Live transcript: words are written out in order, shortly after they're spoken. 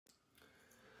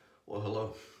Well,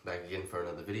 hello, back again for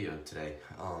another video today.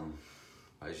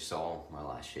 As you saw my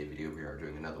last shave video, we are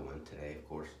doing another one today, of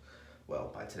course.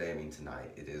 Well, by today I mean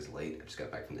tonight. It is late. I just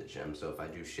got back from the gym, so if I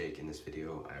do shake in this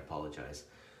video, I apologize.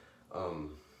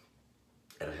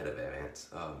 Ahead of advance.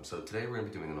 So today we're gonna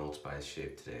be doing an Old Spice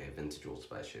shave today, a vintage Old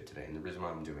Spice shave today, and the reason why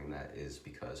I'm doing that is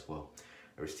because, well,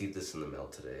 I received this in the mail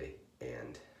today,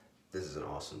 and this is an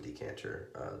awesome decanter.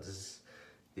 This is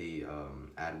the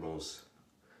Admiral's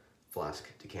Flask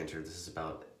decanter. This is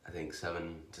about, I think,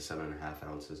 7 to 7.5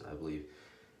 ounces, I believe.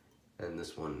 And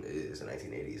this one is a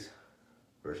 1980s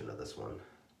version of this one.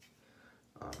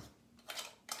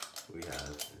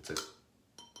 It's a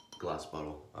glass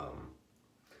bottle,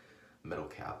 metal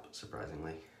cap,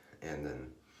 surprisingly. And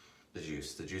then the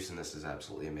juice in this is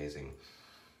absolutely amazing.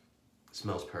 It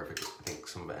smells perfect. I think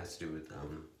some of it has to do with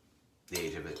the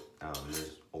age of it.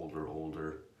 There's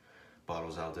older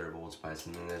bottles out there of Old Spice,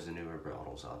 and then there's the newer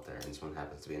bottles out there, and this one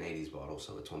happens to be an 80s bottle,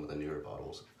 so it's one of the newer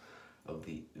bottles of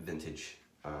the vintage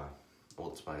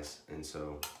Old Spice. And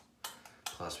so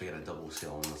plus we got a double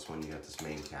seal on this one. You got this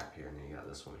main cap here, and then you got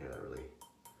this one here that really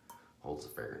holds the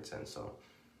fragrance in. So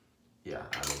yeah,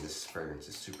 I mean, this fragrance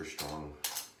is super strong.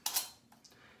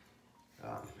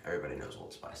 Everybody knows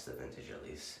Old Spice, the vintage, at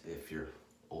least if you're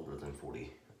older than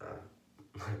 40.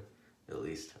 At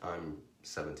least I'm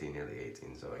 17, nearly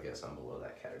 18, so I guess I'm below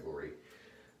that category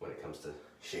when it comes to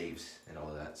shaves and all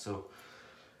of that. So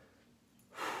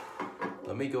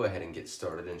let me go ahead and get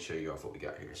started and show you off what we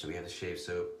got here. So we have the shave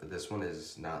soap. This one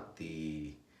is not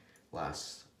the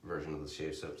last version of the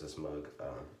shave soap, this mug.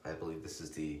 I believe this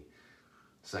is the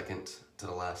second to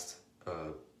the last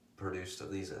produced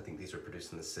of these. I think these were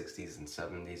produced in the 60s and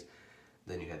 70s.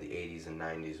 Then you had the 80s and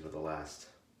 90s with the last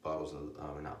bottles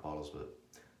of, not bottles, but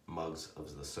mugs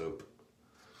of the soap.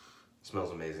 It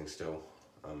smells amazing still,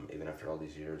 even after all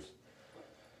these years.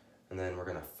 And then we're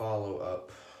gonna follow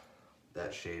up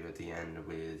that shave at the end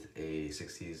with a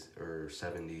 60s or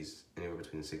 70s, anywhere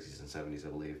between the 60s and 70s, I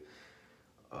believe,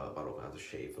 bottle of the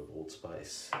shave of Old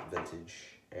Spice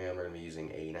vintage. And we're gonna be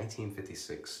using a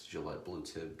 1956 Gillette Blue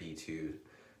Tip B2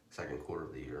 second quarter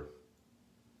of the year.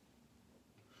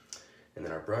 And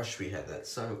then our brush, we have that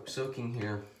soaking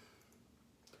here.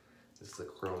 This is the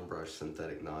chrome brush,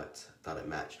 synthetic knot. Thought it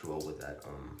matched well with that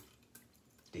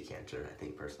decanter, I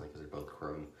think personally, because they're both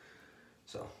chrome.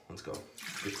 So let's go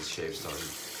get this shave started.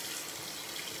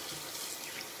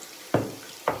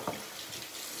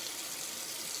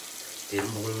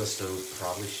 Didn't bloom the stove,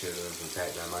 probably should have. In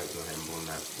fact, I might go ahead and bloom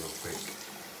that real quick.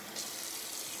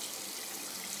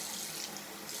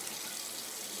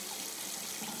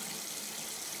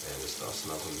 And this stuff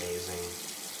smells amazing.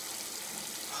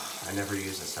 I never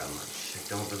use this that much. I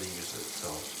don't really use it, so.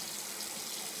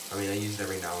 I mean, I use it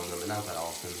every now and then, but not that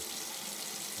often.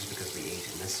 Just because of the age.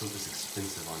 And this soap is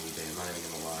expensive on eBay, I'm not even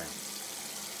gonna lie.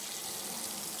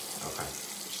 Okay,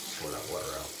 pour that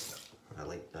water out.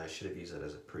 I should have used that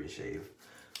as a pre-shave,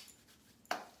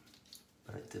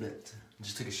 but I didn't. I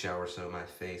just took a shower, so my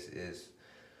face is,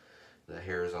 the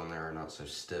hairs on there are not so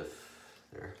stiff.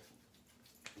 They're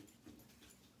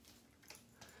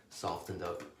softened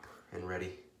up and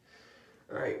ready.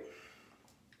 All right,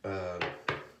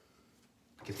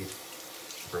 get these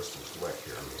bristles wet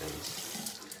here on the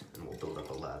ends, and we'll build up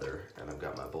a lather. And I've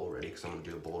got my bowl ready because I'm gonna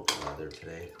do a bowl lather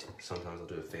today. Sometimes I'll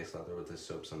do a face lather with this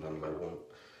soap, sometimes I won't.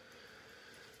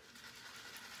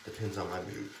 Depends on my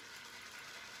mood.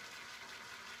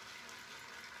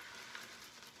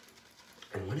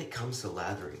 And when it comes to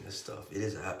lathering this stuff, it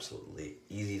is absolutely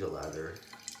easy to lather,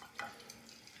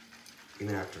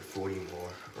 even after 40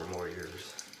 more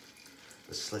years.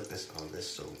 The slickness on this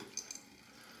soap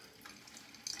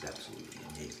is absolutely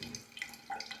amazing.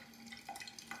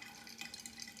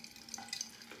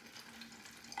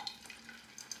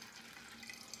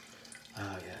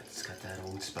 Oh yeah, it's got that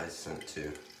Old Spice scent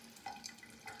too.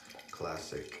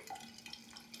 Classic.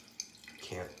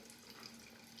 Can't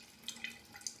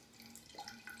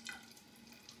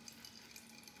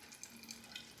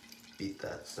beat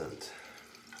that scent.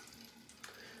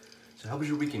 So how was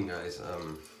your weekend, guys?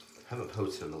 Haven't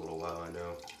posted in a little while, I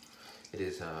know. It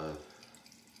is a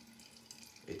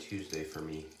Tuesday for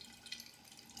me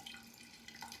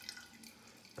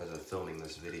as I'm filming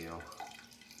this video.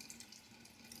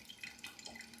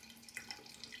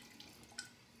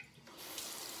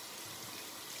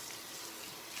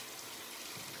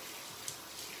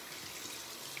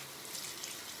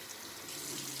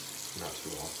 Not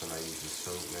too often I use this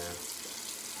soap, man.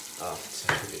 Oh, it's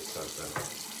such a good soap though.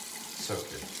 So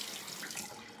good.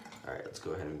 Alright, let's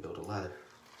go ahead and build a lather.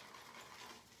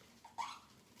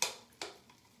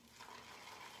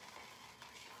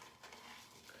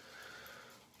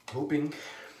 hoping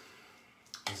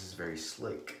this is very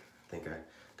slick. I think I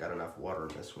got enough water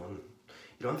in this one.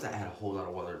 You don't have to add a whole lot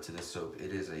of water to this soap.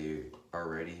 It is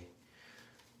already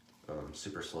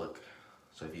super slick.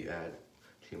 So if you add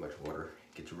too much water,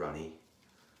 it gets runny.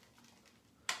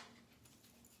 I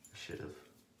should have.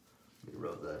 Let me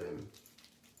rub that in.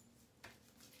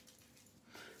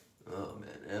 Oh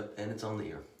man, yep, and it's on the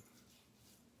ear.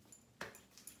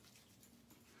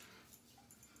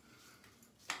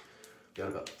 Got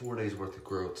about 4 days worth of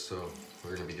growth, so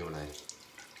we're gonna be doing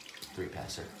a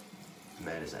 3-passer.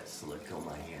 Man, is that slick on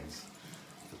my hands.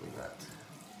 Look at that.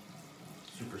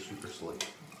 Super, super slick.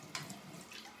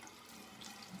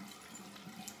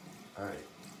 All right,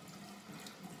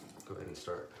 go ahead and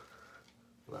start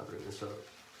lathering this up.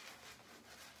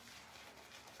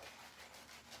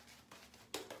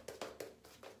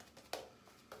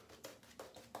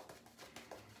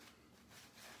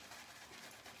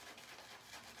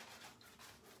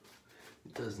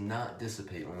 It does not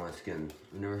dissipate on my skin.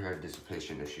 I've never had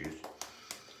dissipation issues.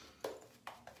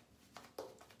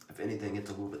 If anything,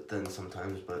 it's a little bit thin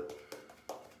sometimes, but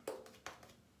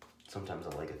sometimes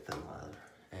I like a thin lather.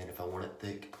 And if I want it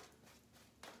thick,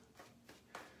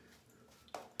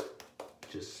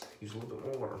 just use a little bit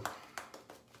more water.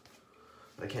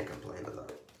 But I can't complain with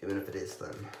that, even if it is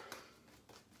thin.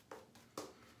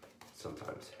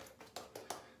 Sometimes.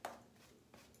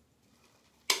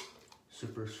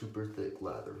 Super, super thick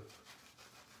lather.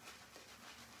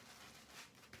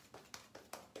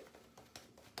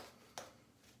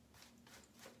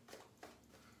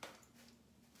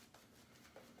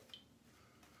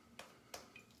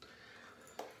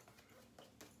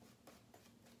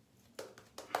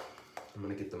 I'm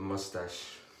gonna get the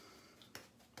mustache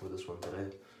for this one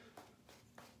today.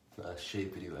 Last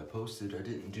shave video I posted, I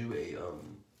didn't do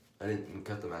I didn't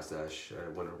cut the mustache. I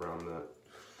went around that,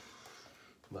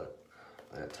 but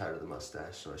I got tired of the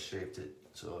mustache, so I shaved it.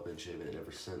 So I've been shaving it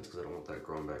ever since because I don't want that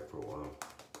growing back for a while.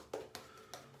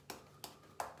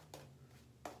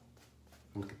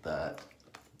 Look at that.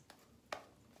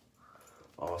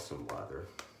 Awesome lather.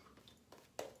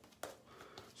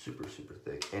 Super, super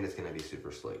thick, and it's gonna be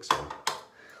super slick, so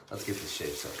let's get this shave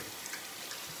started.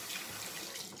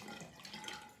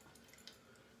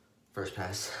 First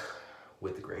pass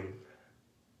with the grain.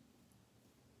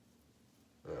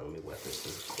 Let me wet this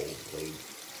with a cold blade.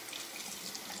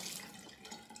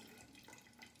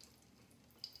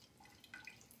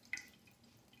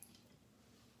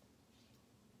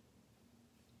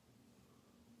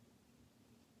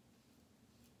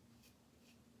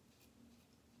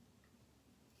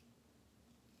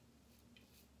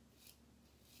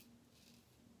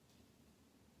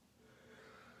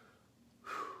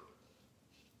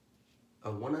 I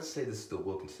want to say this is the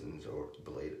Wilkinson's or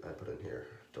blade I put in here.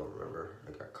 Don't remember.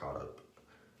 I got caught up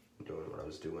doing what I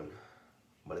was doing.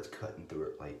 But it's cutting through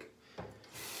it like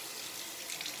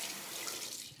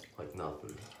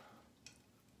nothing.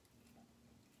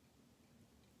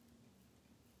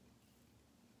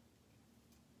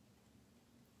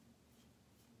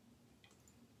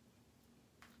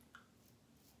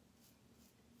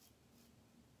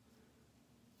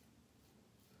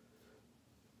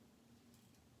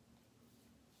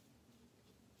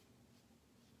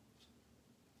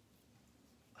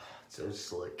 So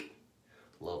slick.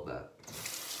 Love that.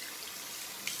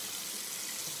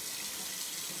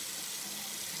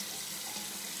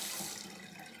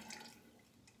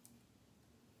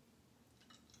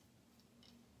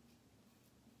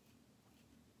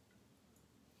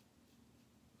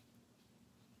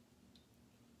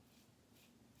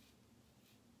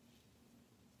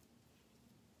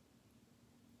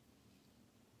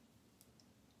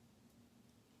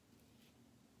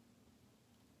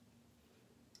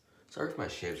 Sorry if my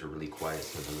shaves are really quiet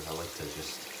sometimes. I like to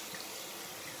just,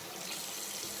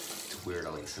 it's weird,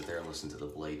 I like to sit there and listen to the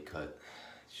blade cut.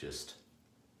 It's just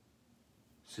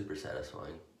super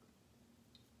satisfying.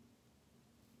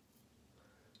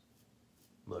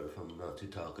 But if I'm not too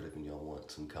talkative and y'all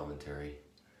want some commentary,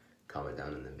 comment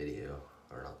down in the video,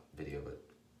 or not video, but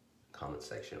comment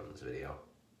section on this video.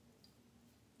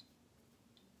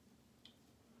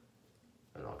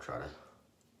 And I'll try to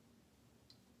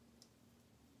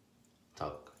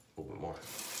talk a little bit more.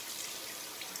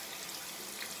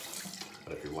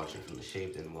 But if you're watching from the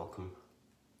shave, then welcome.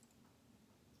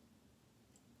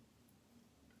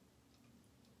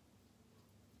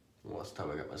 Last time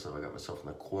I got myself in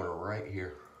the corner right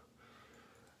here.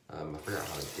 I forgot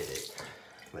how I did it,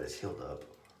 but it's healed up.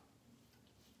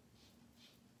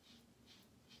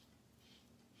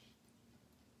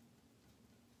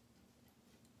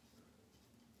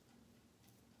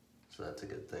 So that's a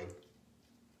good thing.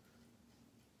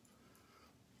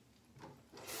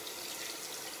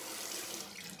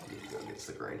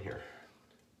 against the grain here.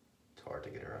 It's hard to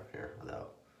get her up here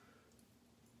without.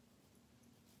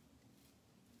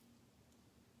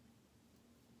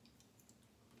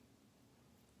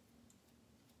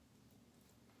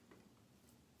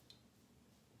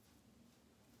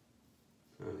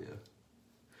 Oh yeah,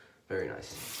 very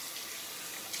nice.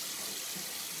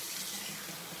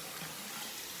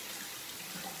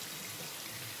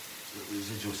 The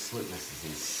residual slickness is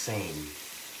insane.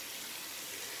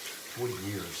 40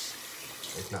 years,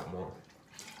 if not more.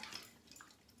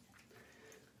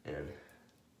 And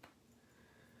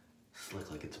slick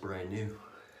like it's brand new.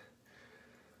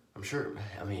 I'm sure,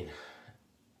 I mean,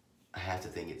 I have to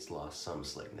think it's lost some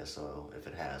slickness, so if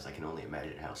it has, I can only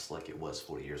imagine how slick it was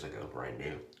 40 years ago, brand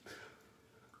new.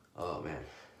 Oh man,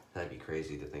 that'd be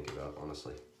crazy to think about,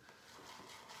 honestly.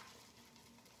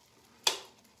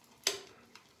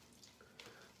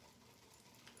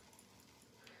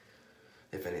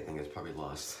 If anything, it's probably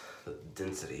lost the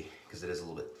density, because it is a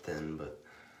little bit thin, but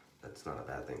that's not a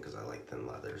bad thing, because I like thin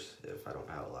leathers if I don't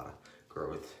have a lot of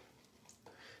growth.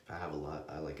 If I have a lot,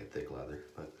 I like a thick leather,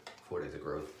 but 4 days of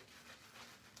growth,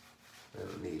 I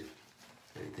don't need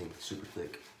anything super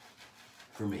thick,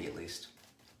 for me at least.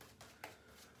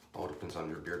 All depends on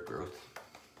your beard growth.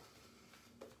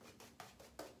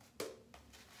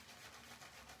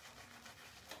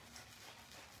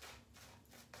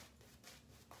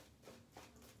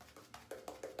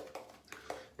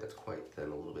 It's quite thin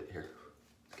a little bit here.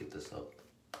 Let's get this up.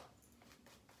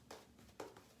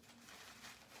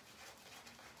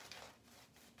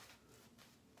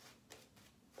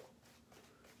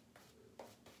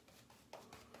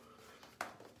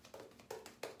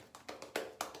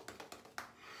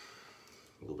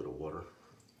 A little bit of water.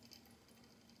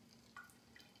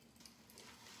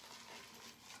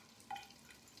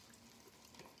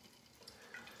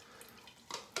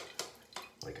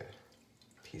 Like a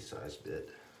pea-sized bit.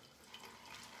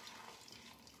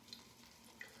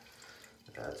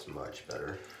 That's much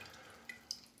better.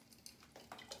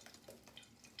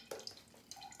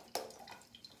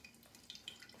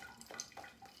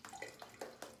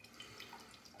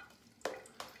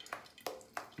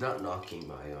 Not knocking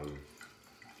my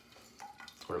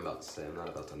what I'm about to say. I'm not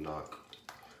about to knock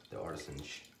the artisan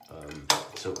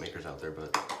soap makers out there,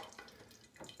 but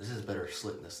this is better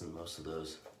slickness than most of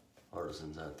those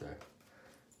artisans out there.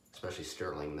 Especially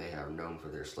Sterling, they are known for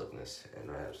their slickness, and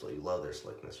I absolutely love their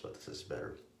slickness, but this is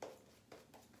better.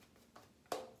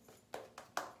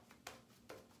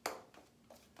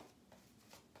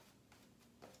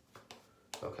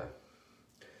 Okay,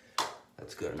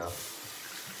 that's good enough.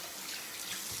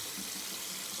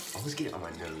 I always get it on my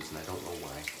nose, and I don't know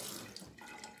why.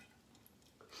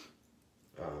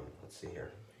 Let's see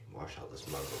here. Wash out this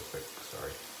mug real quick,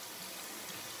 sorry.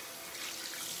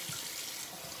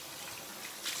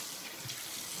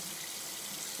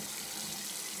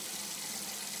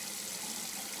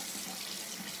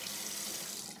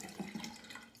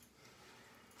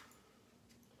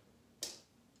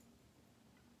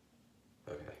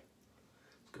 Okay,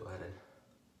 let's go ahead and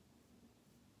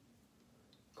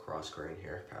cross grain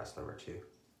here, pass number 2.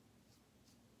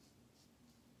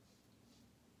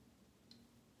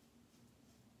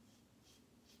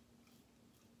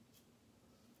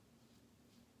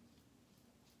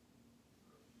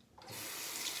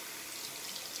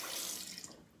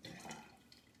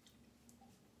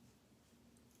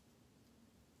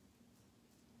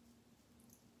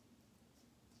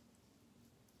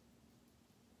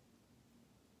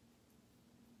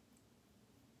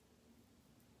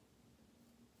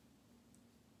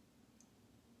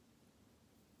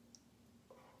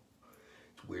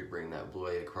 Weird bringing that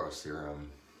blade across your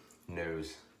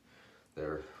nose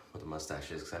there with the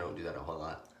mustaches, because I don't do that a whole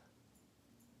lot.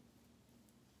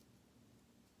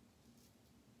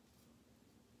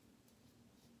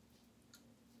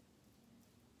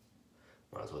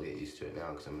 Might as well get used to it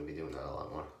now, because I'm going to be doing that a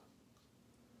lot more.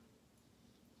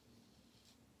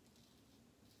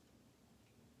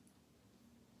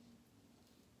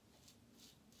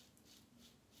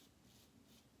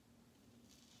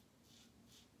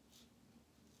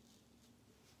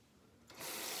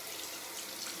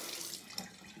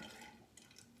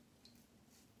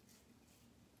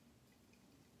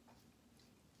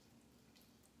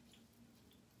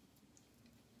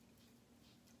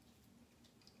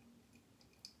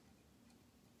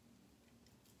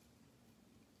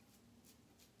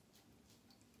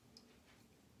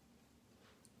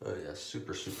 Oh yeah,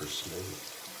 super, super smooth.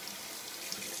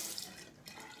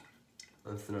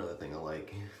 That's another thing I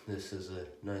like. This is a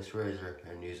nice razor,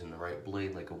 and using the right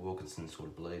blade, like a Wilkinson sort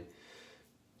of blade,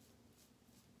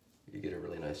 you get a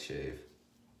really nice shave.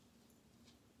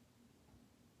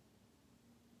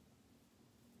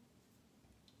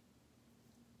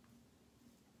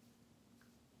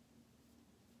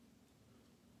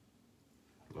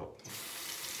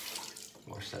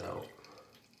 wash that out.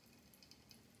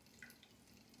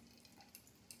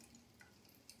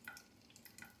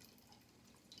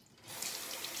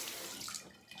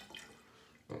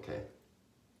 Okay.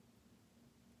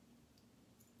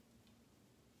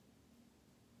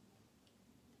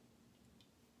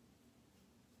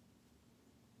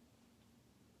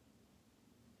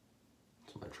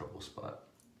 It's my trouble spot.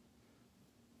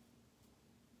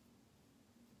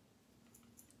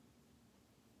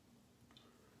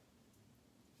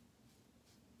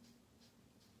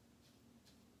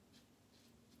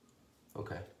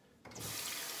 Okay.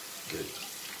 Good.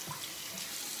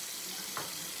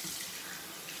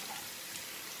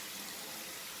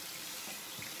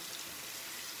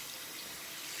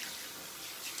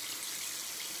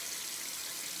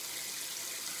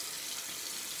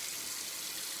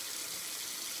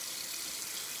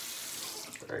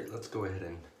 All right, let's go ahead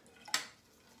and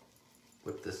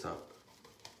whip this up.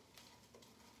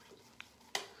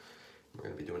 We're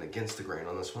gonna be doing against the grain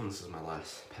on this one. This is my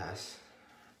last pass.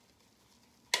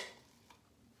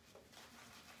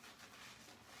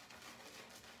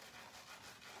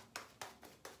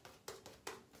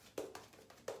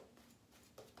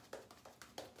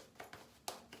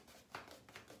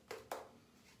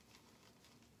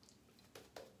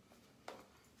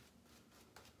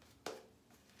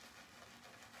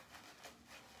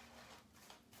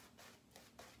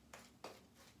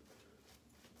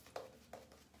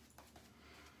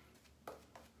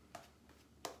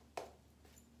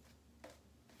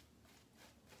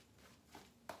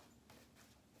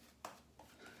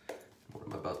 What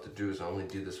I'm about to do is I only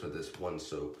do this with this one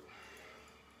soap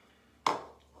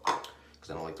because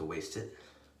I don't like to waste it.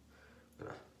 I'm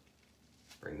gonna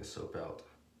bring the soap out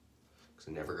because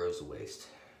it never goes to waste.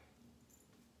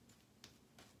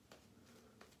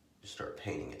 Just start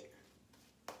painting it.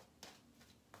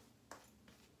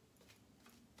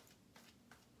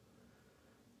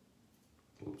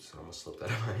 Oops, I almost slipped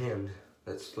that out of my hand.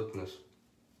 That's slickness.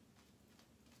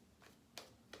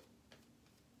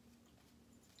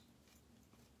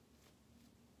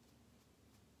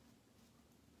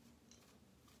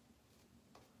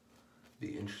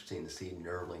 Be interesting to see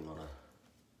knurling on a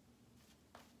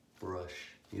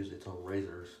brush. Usually it's on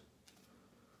razors.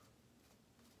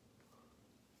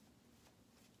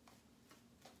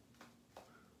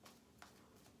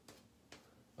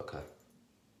 Okay.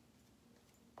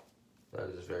 That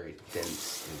is very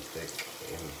dense and thick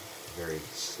and very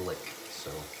slick, so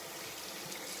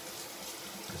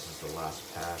this is the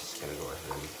last pass. Gonna go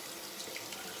ahead and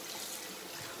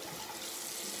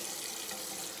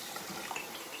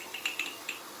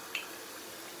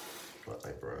let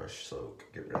my brush soak,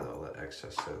 get rid of all that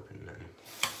excess soap, and then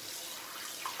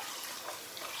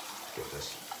get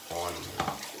this on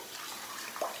here.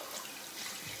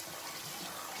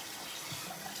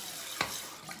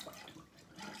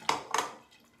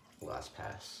 Last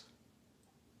pass.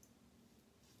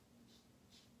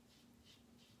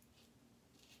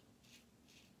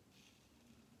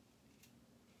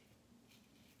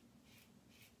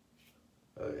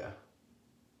 Oh yeah.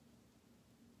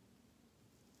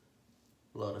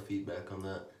 A lot of feedback on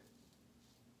that.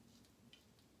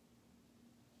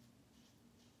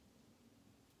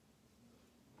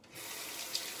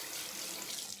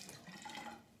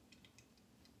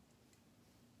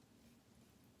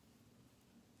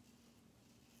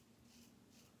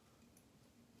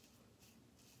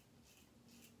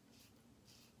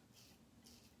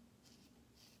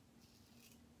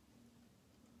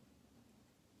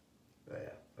 Oh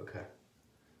yeah, okay.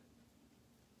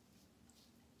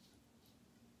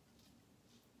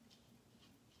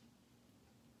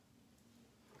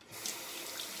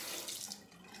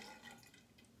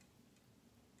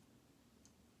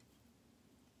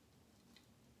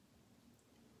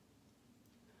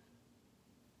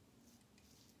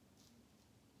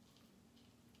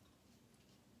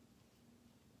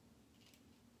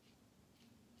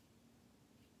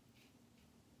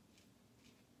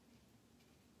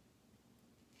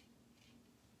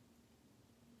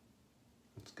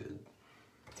 That's good.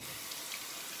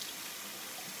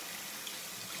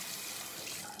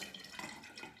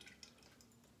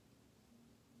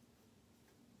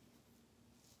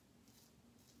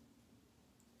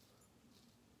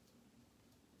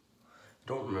 I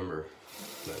don't remember,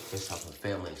 but based off my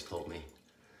family has told me,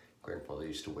 grandfather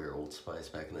used to wear Old Spice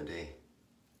back in the day.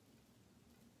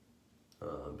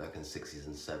 Back in the 60s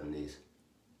and 70s.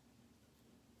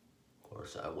 Of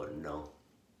course, I wouldn't know.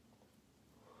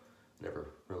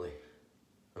 Never really,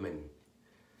 I mean,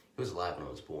 he was alive when I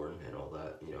was born and all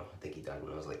that, you know. I think he died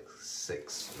when I was like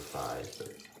 6 or 5,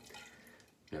 but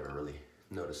never really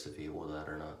noticed if he wore that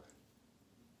or not.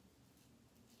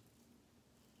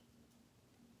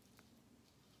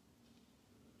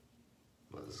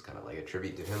 this is kind of like a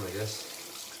tribute to him, I guess.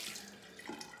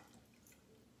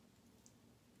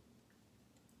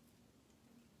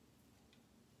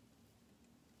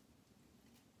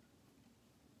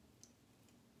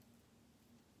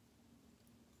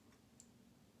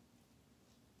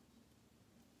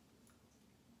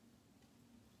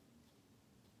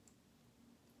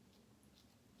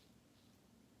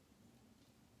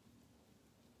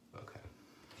 Okay.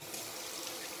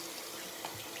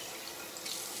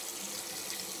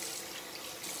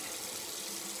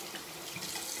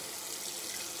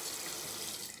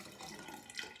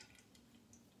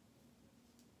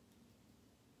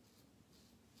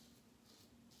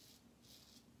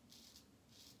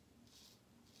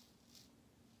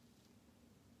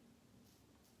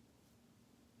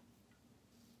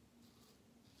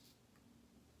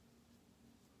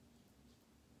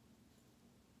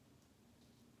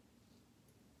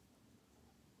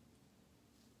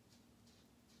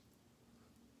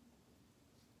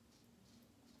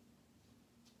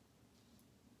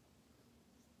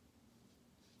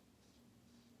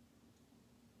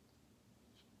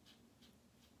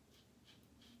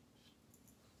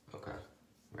 Okay.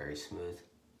 Very smooth.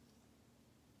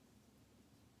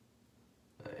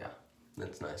 Yeah,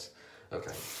 that's nice.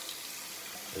 Okay.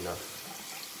 Enough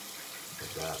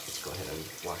of that. Let's go ahead and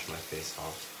wash my face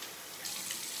off.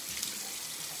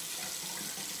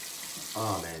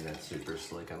 Oh man, that's super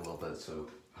slick. I love that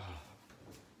soap.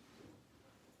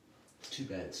 It's too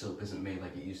bad soap isn't made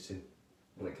like it used to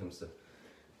when it comes to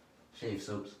shave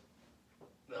soaps.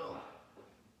 No.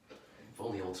 If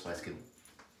only Old Spice could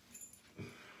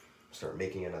start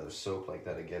making another soap like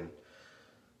that again.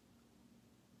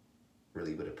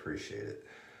 Really would appreciate it.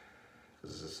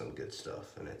 This is some good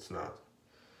stuff, and it's not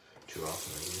too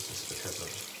often I use this because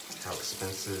of how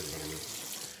expensive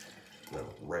and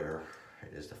rare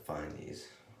it is to find these.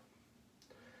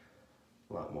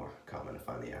 A lot more common to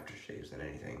find the aftershaves than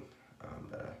anything.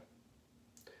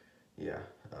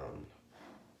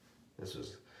 This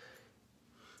was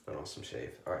an awesome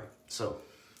shave. All right, so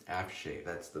aftershave,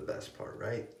 that's the best part,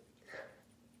 right?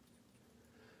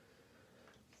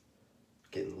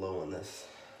 Getting low on this.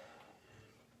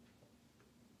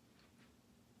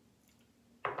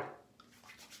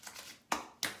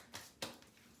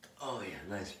 Oh yeah,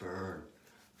 nice burn.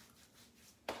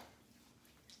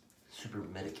 Super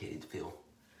medicated feel.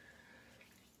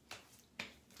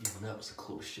 Even that was a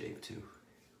close shave too.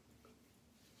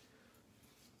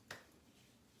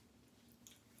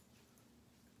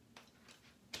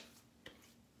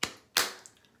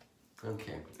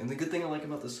 Okay, and the good thing I like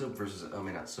about the soap versus, I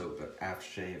mean not soap, but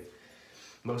aftershave,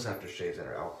 most aftershaves that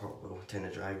are alcohol will tend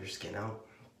to dry your skin out.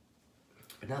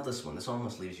 But not this one. This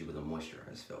almost leaves you with a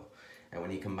moisturized feel. And when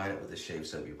you combine it with the shave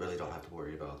soap, you really don't have to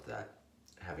worry about that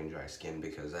having dry skin,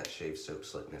 because that shave soap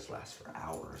slickness lasts for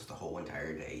hours, the whole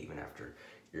entire day, even after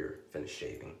you're finished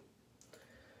shaving.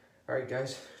 Alright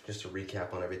guys, just to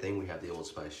recap on everything, we have the Old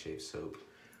Spice shave soap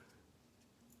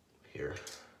here,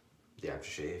 the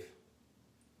aftershave,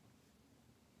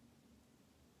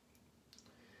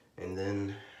 and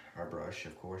then our brush,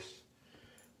 of course,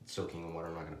 it's soaking in water.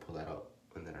 I'm not going to pull that out.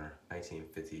 And then our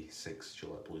 1956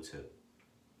 Gillette Blue Tip.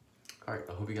 Alright,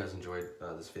 I hope you guys enjoyed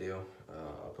this video.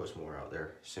 I'll post more out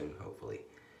there soon, hopefully.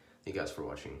 Thank you guys for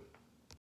watching.